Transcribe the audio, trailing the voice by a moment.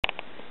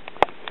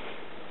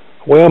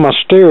Well, my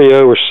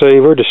stereo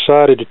receiver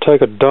decided to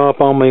take a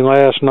dump on me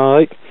last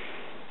night.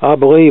 I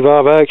believe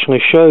I've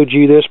actually showed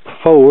you this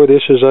before.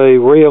 This is a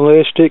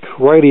Realistic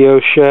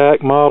Radio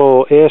Shack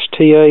model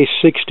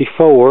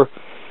STA-64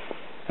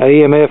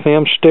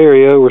 AM/FM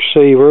stereo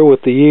receiver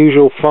with the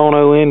usual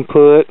phono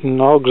input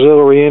and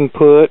auxiliary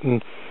input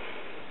and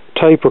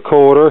tape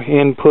recorder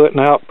input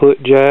and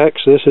output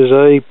jacks. This is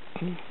a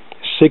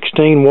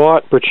 16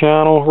 watt per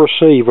channel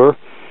receiver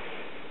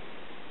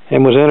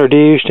and was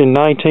introduced in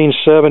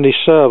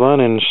 1977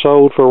 and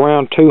sold for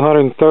around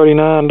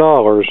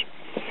 $239.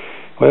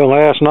 Well,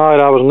 last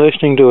night I was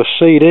listening to a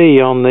CD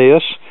on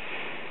this,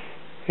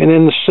 and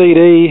then the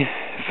CD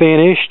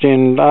finished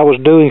and I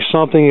was doing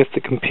something at the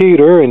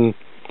computer and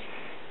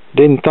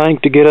didn't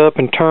think to get up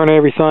and turn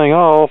everything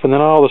off, and then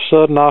all of a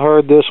sudden I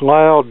heard this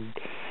loud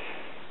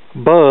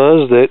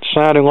buzz that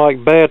sounded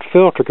like bad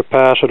filter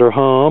capacitor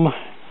hum.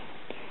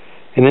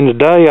 And then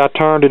today I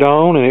turned it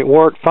on and it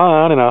worked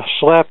fine, and I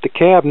slapped the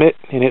cabinet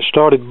and it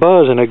started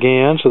buzzing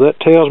again, so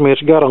that tells me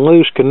it's got a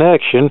loose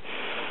connection.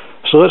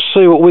 So let's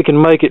see what we can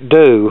make it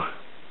do.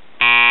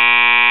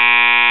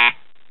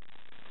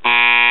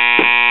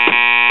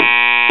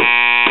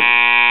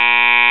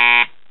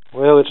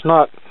 Well, it's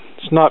not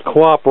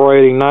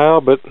cooperating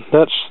now, but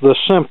that's the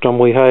symptom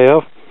we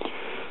have.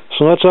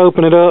 So let's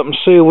open it up and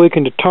see if we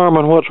can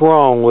determine what's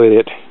wrong with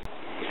it.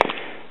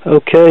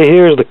 Okay,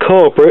 here's the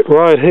culprit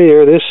right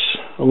here, this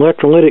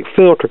electrolytic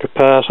filter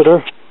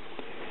capacitor.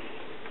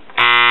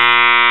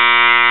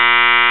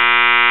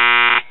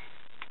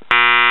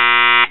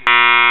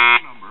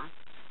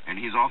 And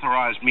he's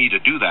authorized me to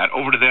do that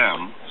over to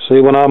them.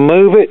 See, when I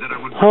move it,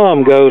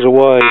 hum goes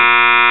away.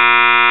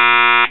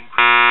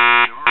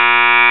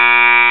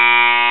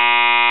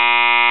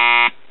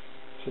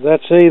 So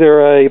that's either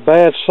a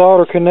bad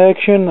solder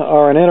connection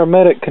or an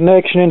intermittent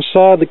connection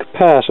inside the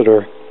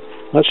capacitor.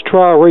 Let's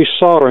try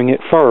resoldering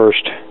it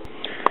first.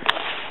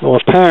 Well,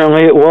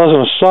 apparently it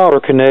wasn't a solder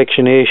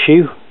connection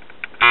issue.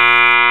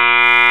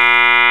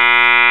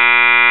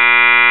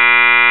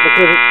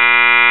 Because it's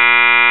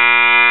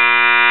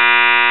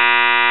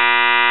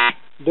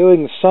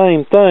doing the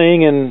same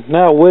thing, and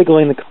now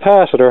wiggling the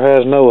capacitor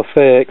has no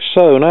effect.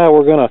 So now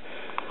we're going to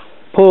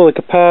pull the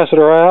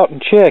capacitor out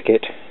and check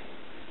it.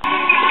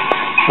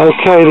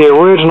 Okay, the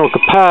original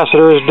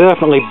capacitor is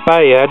definitely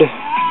bad.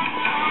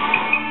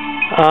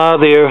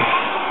 The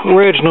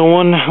original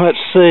one,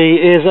 let's see,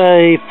 is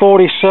a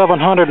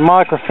 4700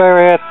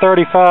 microfarad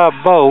 35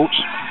 volts.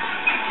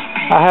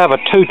 I have a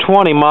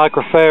 220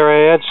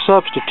 microfarad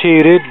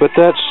substituted, but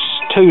that's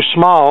too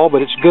small,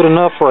 but it's good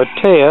enough for a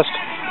test.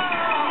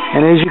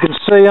 And as you can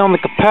see on the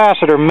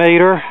capacitor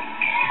meter,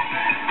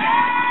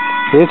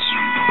 it's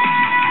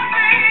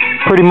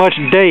pretty much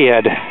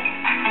dead.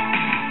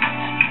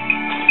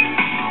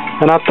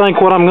 And I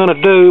think what I'm going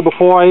to do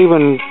before I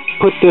even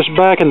put this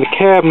back in the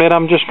cabinet,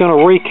 I'm just going to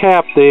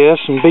recap this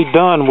and be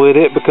done with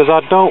it, because I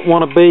don't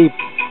want to be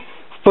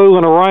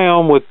fooling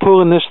around with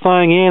pulling this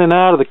thing in and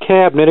out of the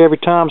cabinet every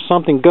time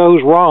something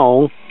goes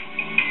wrong.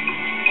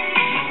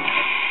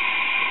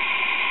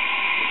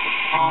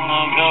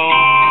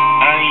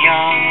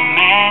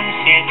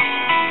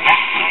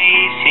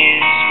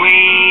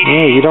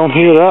 Yeah, you don't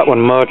hear that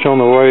one much on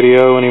the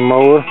radio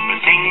anymore.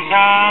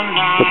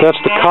 But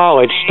that's the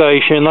college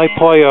station. They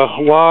play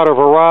a wider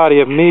variety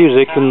of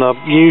music than the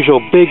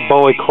usual big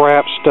boy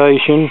crap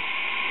station.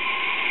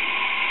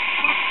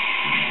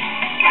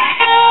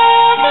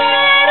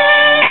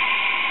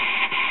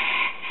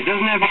 It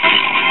doesn't have...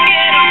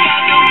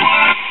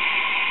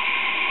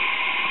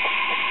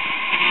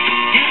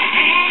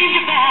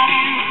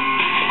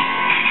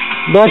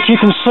 But you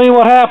can see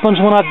what happens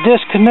when I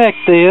disconnect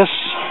this.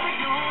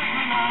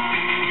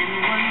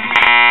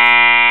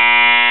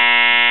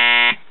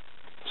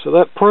 So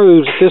that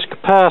proves that this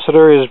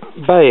capacitor is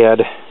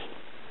bad.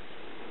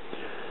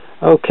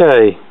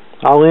 Okay,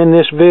 I'll end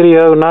this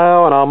video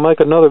now, and I'll make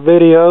another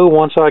video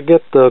once I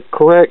get the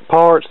correct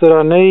parts that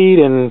I need,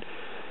 and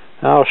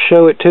I'll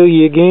show it to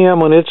you again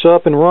when it's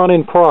up and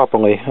running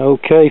properly.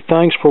 Okay,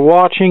 thanks for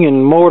watching,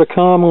 and more to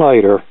come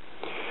later.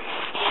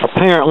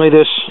 Apparently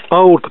this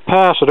old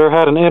capacitor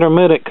had an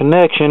intermittent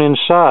connection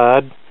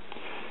inside,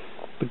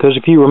 because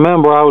if you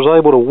remember, I was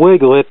able to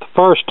wiggle it the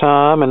first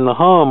time and the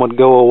hum would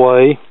go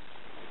away.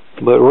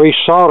 But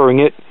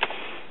resoldering it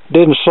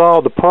didn't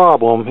solve the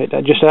problem. It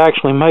just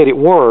actually made it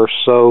worse.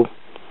 So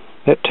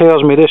that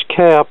tells me this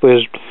cap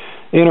is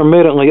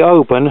intermittently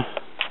open.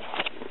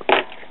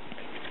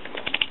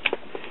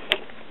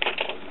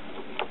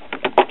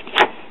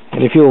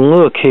 And if you'll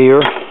look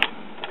here,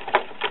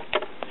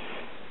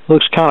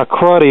 looks kind of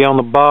cruddy on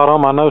the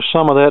bottom. I know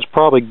some of that's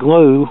probably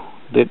glue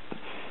that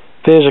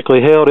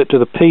physically held it to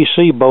the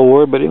PC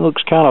board, but it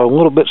looks kind of a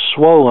little bit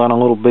swollen a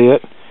little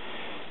bit.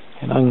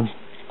 And I can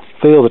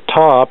feel the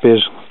top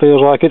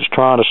feels like it's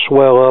trying to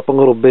swell up a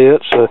little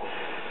bit. So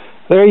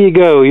there you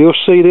go. You'll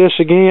see this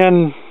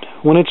again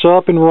when it's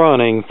up and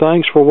running.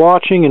 Thanks for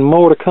watching, and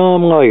more to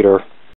come later.